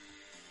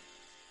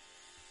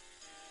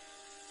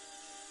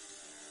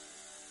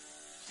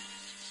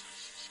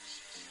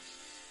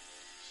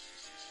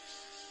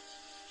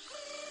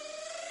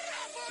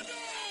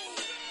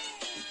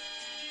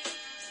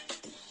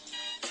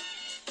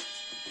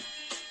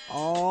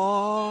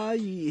Oh,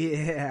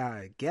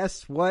 yeah.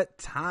 Guess what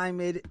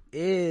time it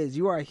is?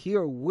 You are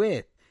here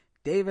with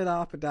David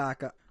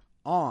Apodaca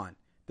on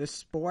the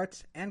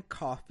Sports and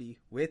Coffee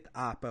with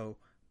Oppo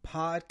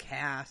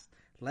podcast.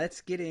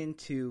 Let's get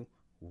into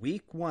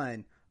week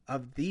 1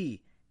 of the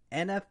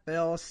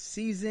NFL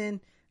season.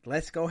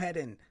 Let's go ahead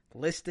and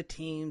list the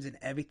teams and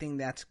everything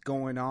that's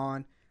going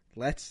on.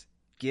 Let's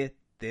get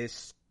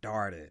this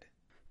started.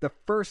 The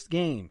first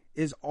game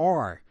is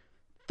our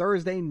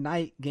Thursday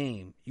night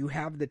game. You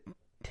have the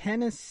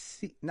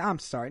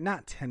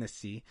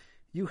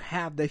You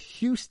have the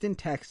Houston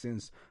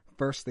Texans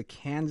versus the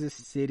Kansas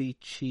City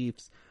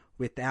Chiefs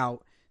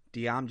without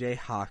DeAndre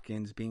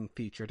Hopkins being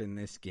featured in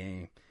this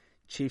game.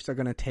 Chiefs are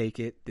going to take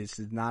it. This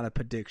is not a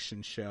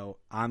prediction show.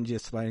 I'm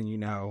just letting you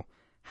know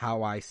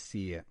how I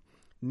see it.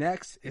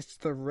 Next, it's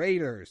the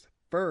Raiders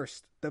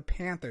versus the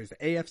Panthers, the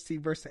AFC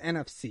versus the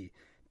NFC.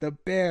 The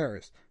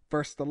Bears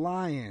versus the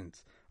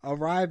Lions, a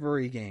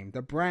rivalry game.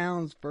 The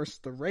Browns versus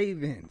the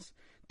Ravens.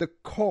 The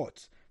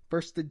Colts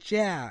versus the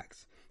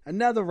Jags,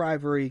 another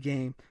rivalry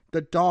game.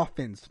 The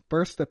Dolphins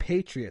versus the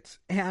Patriots.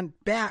 And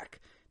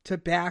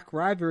back-to-back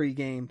rivalry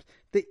games.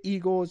 The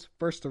Eagles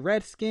versus the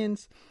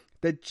Redskins.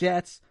 The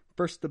Jets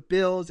versus the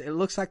Bills. It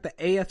looks like the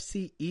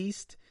AFC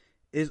East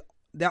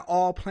they're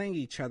all playing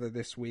each other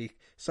this week.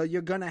 So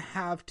you're going to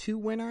have 2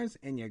 winners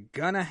and you're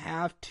going to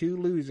have 2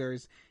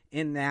 losers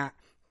in that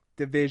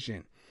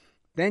division.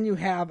 Then you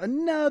have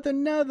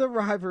another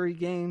rivalry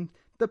game.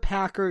 The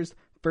Packers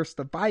versus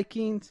the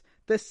Vikings.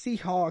 The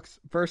Seahawks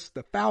versus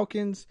the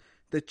Falcons.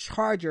 The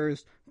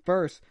Chargers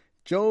versus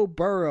Joe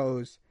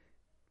Burrow's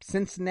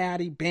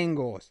Cincinnati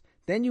Bengals.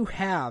 Then you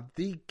have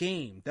the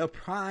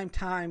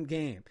primetime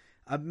game.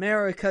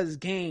 America's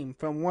game,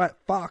 from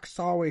what Fox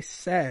always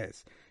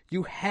says.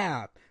 You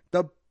have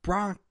the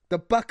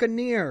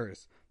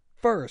Buccaneers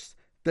versus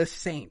the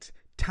Saints.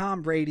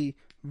 Tom Brady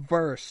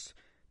versus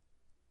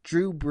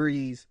Drew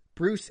Brees.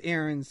 Bruce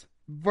Arians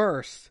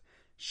versus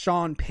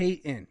Sean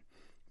Payton.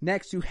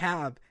 Next, you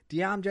have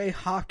DeAndre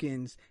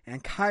Hopkins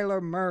and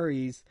Kyler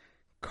Murray's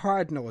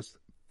Cardinals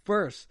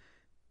versus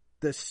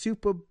the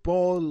Super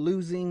Bowl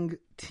losing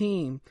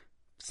team,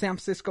 San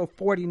Francisco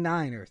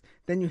 49ers.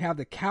 Then you have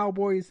the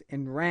Cowboys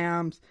and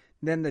Rams.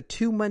 Then the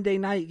 2 Monday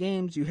night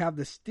games, you have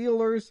the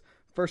Steelers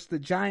versus the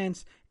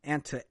Giants.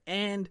 And to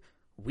end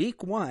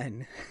week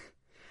 1,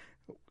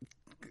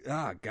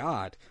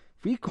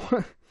 week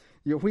 1,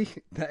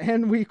 to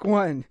end week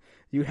 1,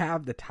 you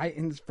have the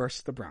Titans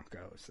versus the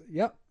Broncos.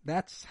 Yep,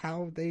 that's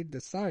how they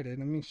decided.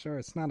 Let me sure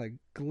it's not a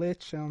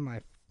glitch on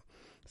my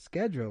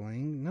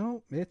scheduling.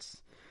 No,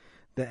 it's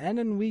the end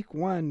in week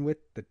 1 with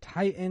the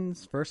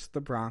Titans versus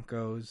the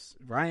Broncos.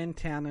 Ryan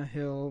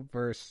Tannehill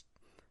versus,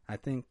 I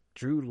think,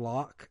 Drew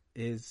Lock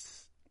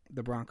is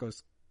the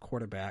Broncos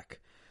quarterback.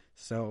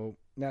 So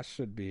that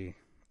should be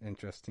an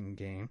interesting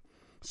game.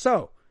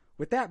 So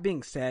with that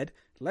being said,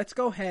 let's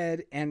go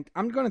ahead and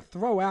I'm going to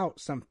throw out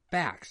some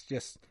facts.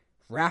 Just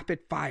rapid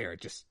fire.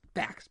 Just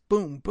facts.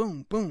 Boom,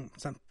 boom, boom.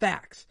 Some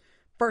facts.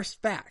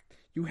 First fact.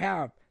 You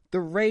have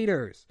the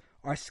Raiders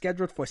are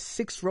scheduled for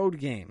 6 road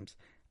games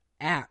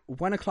at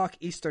 1 o'clock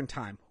Eastern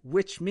time,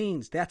 which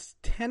means that's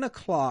 10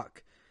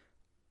 o'clock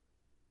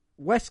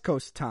West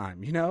Coast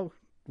time,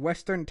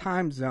 Western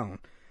time zone.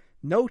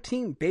 No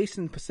team based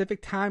in the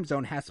Pacific time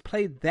zone has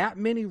played that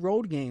many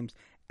road games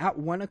at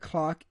 1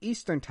 o'clock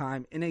Eastern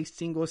time in a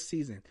single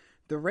season.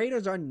 The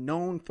Raiders are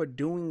known for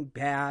doing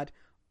bad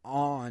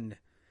on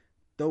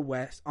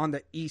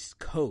the East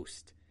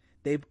Coast.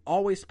 They've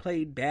always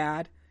played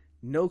bad.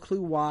 No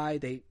clue why.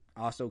 They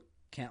also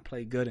can't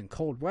play good in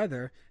cold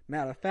weather.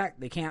 Matter of fact,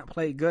 they can't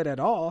play good at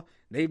all.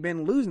 They've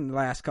been losing the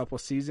last couple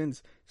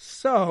seasons.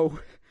 So,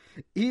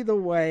 either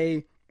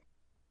way,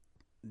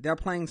 they're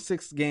playing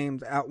 6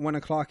 games at 1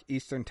 o'clock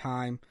Eastern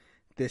time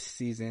this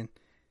season.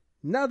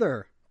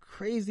 Another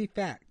crazy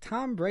fact.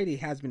 Tom Brady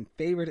has been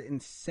favored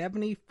in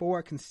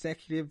 74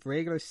 consecutive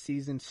regular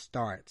season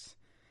starts.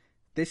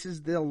 This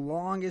is the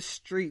longest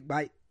streak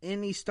by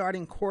any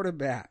starting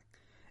quarterback.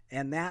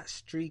 And that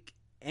streak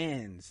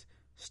ends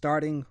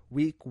starting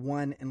week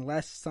 1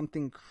 unless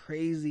something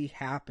crazy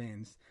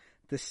happens.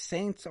 The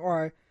Saints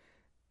are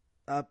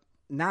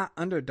not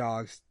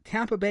underdogs.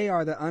 Tampa Bay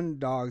are the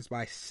underdogs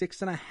by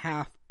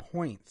 6.5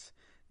 points.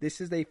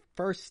 This is the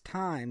first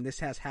time this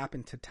has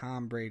happened to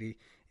Tom Brady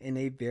in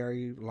a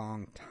very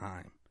long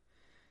time.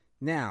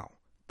 Now,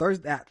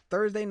 that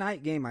Thursday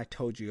night game I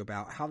told you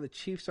about, how the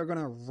Chiefs are going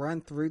to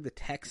run through the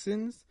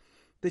Texans.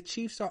 The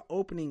Chiefs are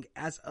opening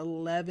as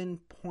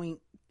 11-point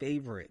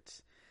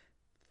favorites.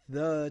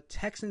 The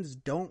Texans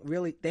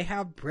they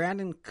have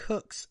Brandon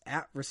Cooks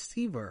at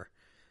receiver.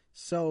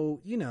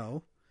 So,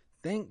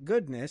 thank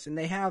goodness. And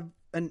they have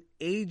an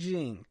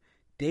aging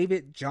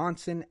David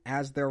Johnson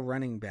as their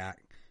running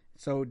back.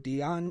 So,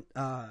 Deshaun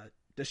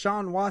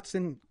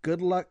Watson,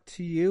 good luck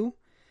to you.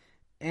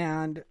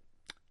 And,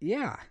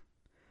 yeah.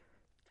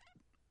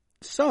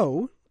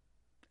 So,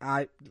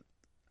 I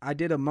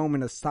did a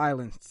moment of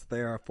silence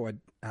there for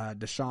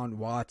Deshaun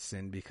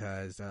Watson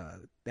because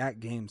that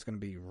game's going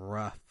to be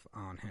rough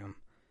on him.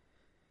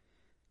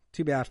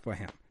 Too bad for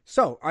him.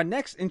 So, our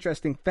next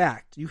interesting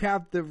fact, you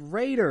have the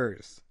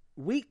Raiders.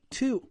 Week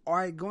 2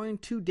 are going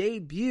to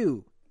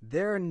debut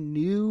their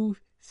new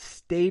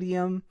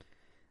stadium.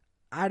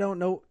 I don't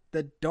know,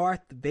 the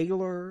Darth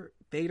Vader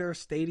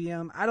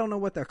Stadium. I don't know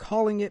what they're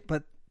calling it,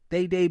 but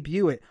they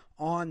debut it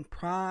on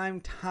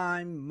prime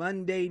time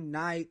Monday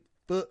Night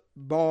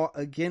Football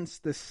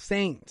against the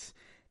Saints.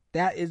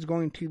 That is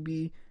going to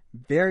be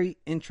very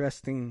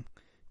interesting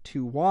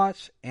to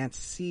watch and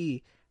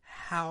see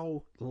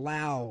how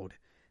loud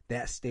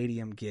that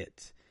stadium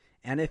gets.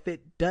 And if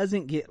it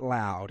doesn't get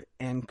loud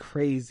and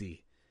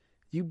crazy,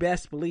 you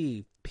best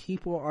believe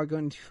people are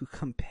going to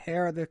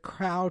compare the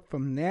crowd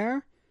from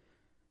there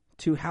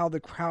to how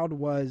the crowd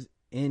was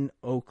in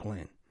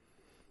Oakland.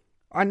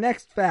 Our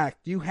next fact,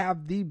 you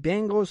have the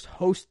Bengals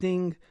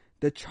hosting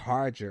the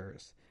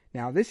Chargers.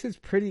 Now, this is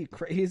pretty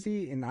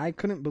crazy, and I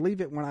couldn't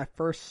believe it when I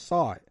first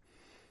saw it.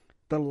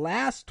 The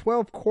last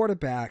 12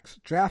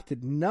 quarterbacks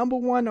drafted number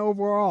 1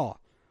 overall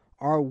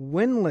are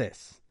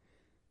winless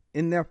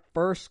in their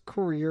first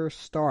career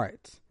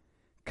starts.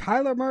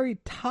 Kyler Murray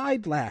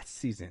tied last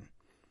season,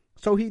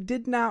 so he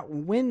did not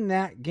win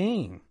that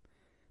game.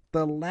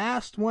 The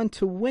last one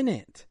to win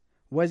it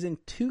was in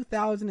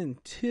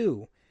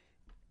 2002,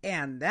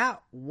 and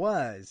that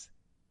was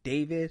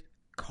David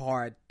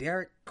Carr,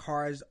 Derek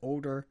Carr's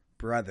older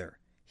brother.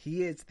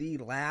 He is the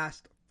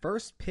last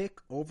first pick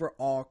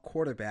overall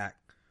quarterback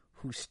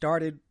who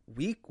started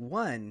week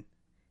 1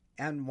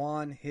 and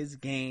won his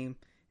game.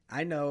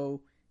 I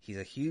know he's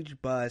a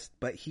huge bust,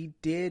 but he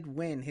did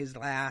win his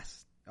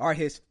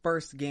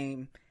first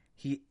game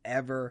he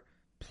ever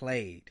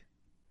played.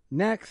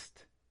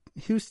 Next,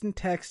 Houston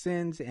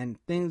Texans, and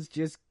things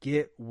just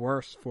get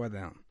worse for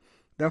them.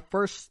 Their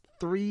first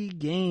 3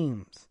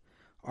 games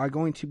are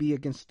going to be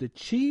against the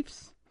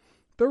Chiefs,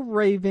 the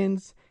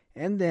Ravens,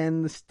 and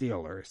then the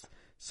Steelers.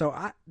 So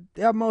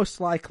they're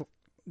most likely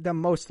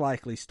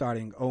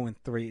starting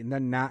 0-3, and they're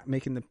not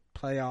making the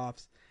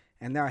playoffs.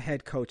 And their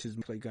head coach is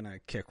really going to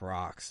kick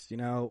rocks,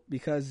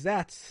 because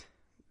that's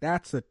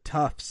a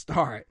tough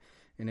start.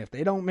 And if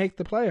they don't make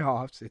the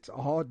playoffs, it's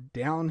all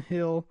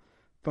downhill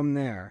from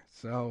there.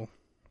 So,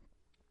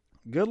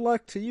 good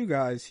luck to you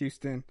guys,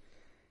 Houston.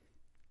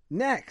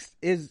 Next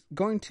we're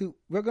going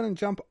to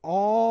jump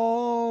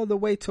all the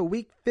way to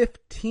week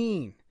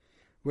 15,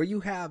 where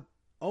you have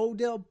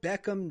Odell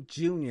Beckham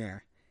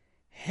Jr.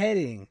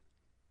 heading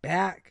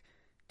back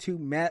to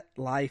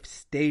MetLife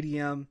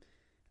Stadium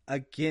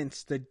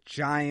against the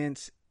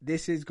Giants.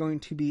 This is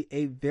going to be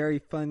a very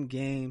fun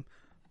game.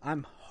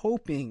 I'm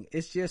hoping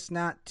it's just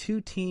not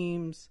 2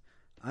 teams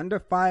under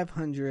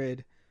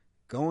 500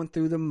 going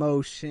through the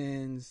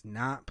motions,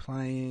 not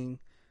playing.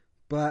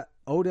 But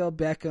Odell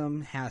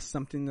Beckham has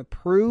something to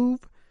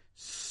prove,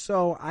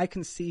 so I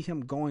can see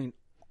him going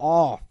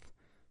off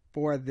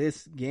for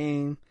this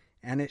game,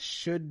 and it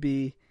should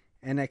be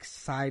an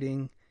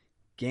exciting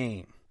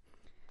game.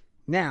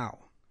 Now,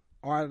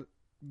 our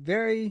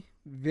very,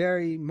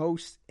 very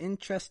most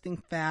interesting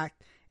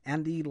fact,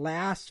 and the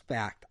last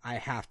fact I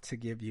have to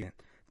give you.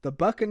 The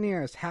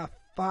Buccaneers have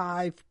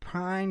 5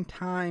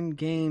 primetime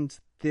games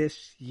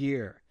this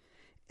year.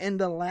 In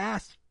the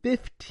last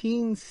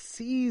 15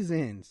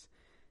 seasons,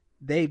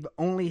 they've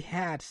only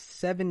had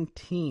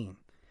 17.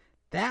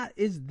 That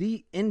is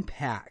the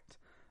impact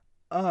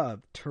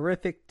of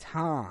terrific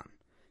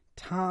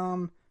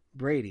Tom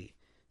Brady.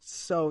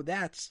 So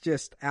that's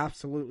just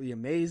absolutely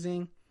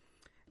amazing.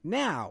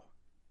 Now,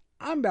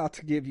 I'm about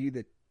to give you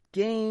the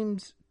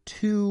games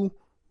to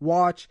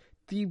watch,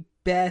 the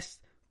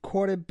best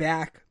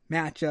quarterback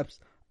matchups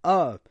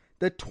of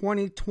the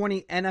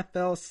 2020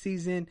 NFL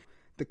season.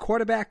 The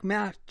quarterback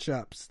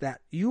matchups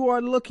that you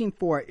are looking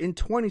for in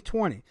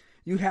 2020.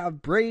 You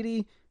have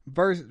Brady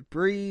versus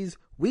Breeze,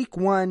 week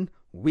 1,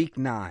 week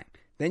 9.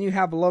 Then you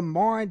have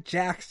Lamar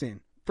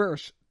Jackson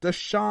versus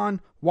Deshaun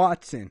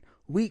Watson,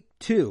 week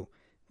 2.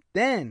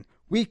 Then,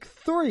 week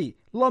 3,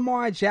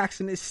 Lamar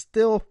Jackson is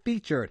still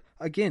featured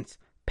against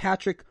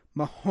Patrick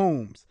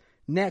Mahomes.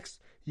 Next,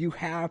 you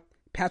have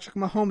Patrick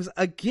Mahomes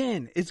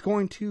again is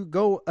going to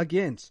go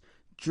against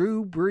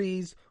Drew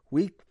Brees,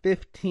 week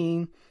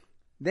 15.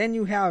 Then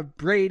you have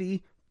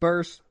Brady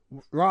versus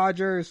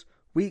Rodgers,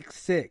 week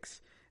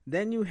 6.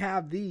 Then you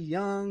have the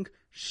young,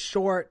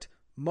 short,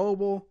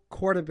 mobile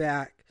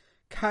quarterback,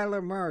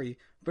 Kyler Murray,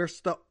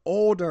 versus the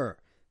older,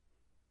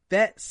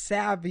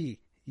 vet-savvy,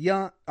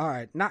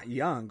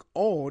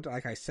 old,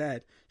 like I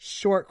said,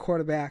 short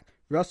quarterback,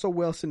 Russell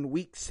Wilson,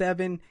 week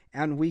 7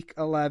 and week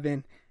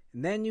 11.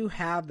 And then you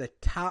have the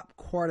top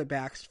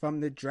quarterbacks from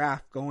the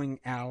draft going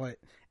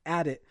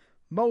at it,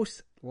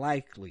 most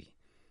likely.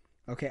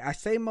 Okay, I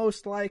say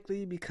most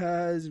likely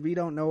because we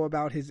don't know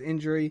about his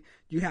injury.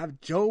 You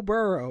have Joe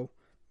Burrow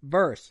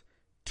versus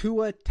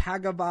Tua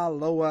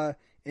Tagovailoa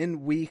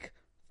in week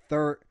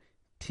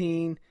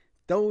 13.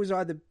 Those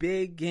are the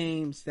big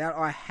games that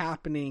are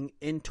happening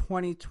in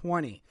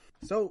 2020.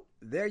 So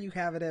there you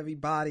have it,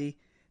 everybody.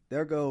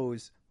 There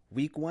goes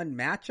week 1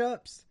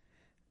 matchups,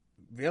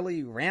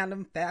 really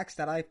random facts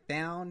that I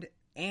found,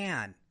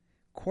 and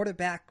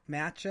quarterback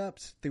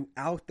matchups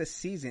throughout the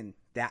season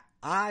that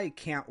I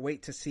can't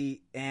wait to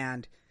see.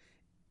 And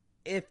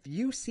if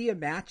you see a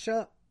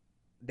matchup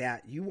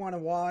that you want to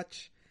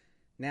watch,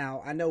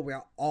 now I know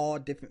we're all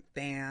different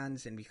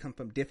fans and we come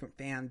from different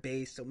fan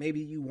base, so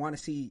maybe you want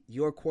to see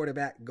your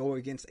quarterback go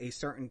against a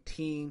certain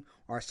team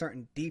or a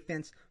certain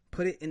defense,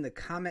 put it in the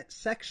comment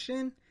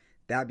section.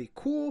 That'd be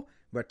cool.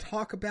 We'll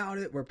talk about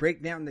it. We'll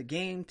break down the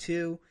game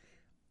too.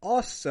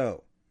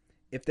 Also,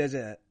 if there's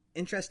an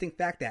interesting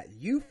fact that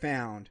you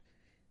found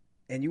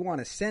and you want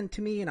to send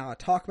to me and I'll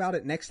talk about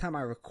it next time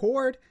I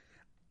record,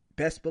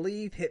 best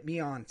believe hit me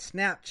on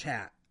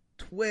Snapchat,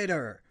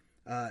 Twitter,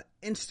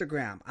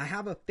 Instagram. I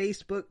have a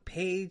Facebook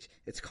page.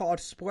 It's called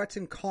Sports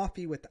and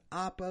Coffee with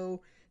Oppo.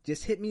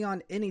 Just hit me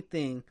on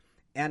anything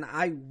and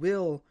I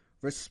will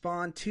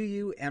respond to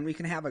you and we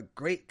can have a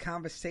great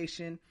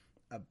conversation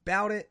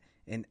about it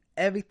and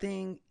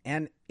everything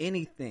and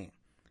anything.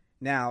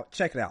 Now,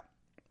 check it out.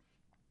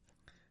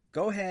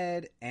 Go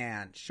ahead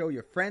and show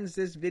your friends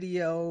this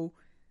video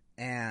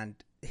and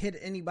hit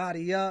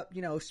anybody up,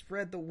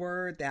 spread the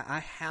word that I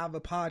have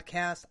a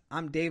podcast.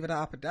 I'm David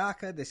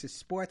Apodaca. This is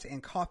Sports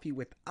and Coffee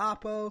with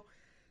Oppo.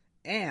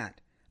 And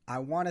I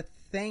want to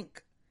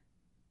thank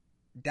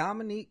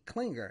Dominique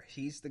Klinger.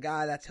 He's the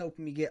guy that's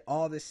helping me get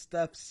all this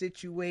stuff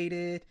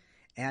situated,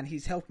 and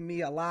he's helping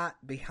me a lot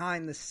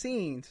behind the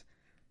scenes.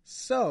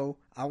 So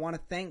I want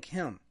to thank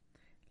him.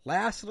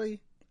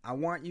 Lastly, I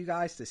want you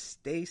guys to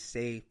stay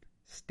safe,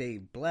 stay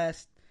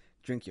blessed,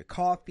 drink your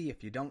coffee.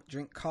 If you don't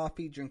drink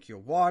coffee, drink your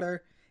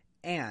water,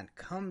 and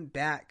come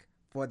back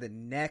for the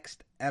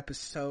next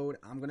episode.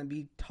 I'm going to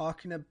be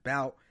talking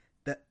about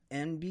the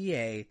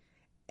NBA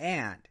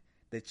and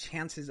the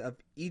chances of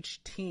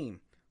each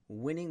team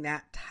winning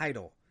that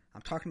title.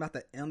 I'm talking about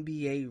the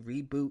NBA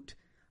reboot.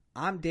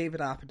 I'm David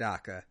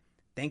Apodaca.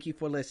 Thank you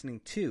for listening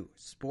to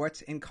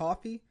Sports and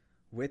Coffee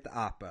with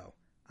Oppo.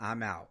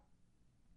 I'm out.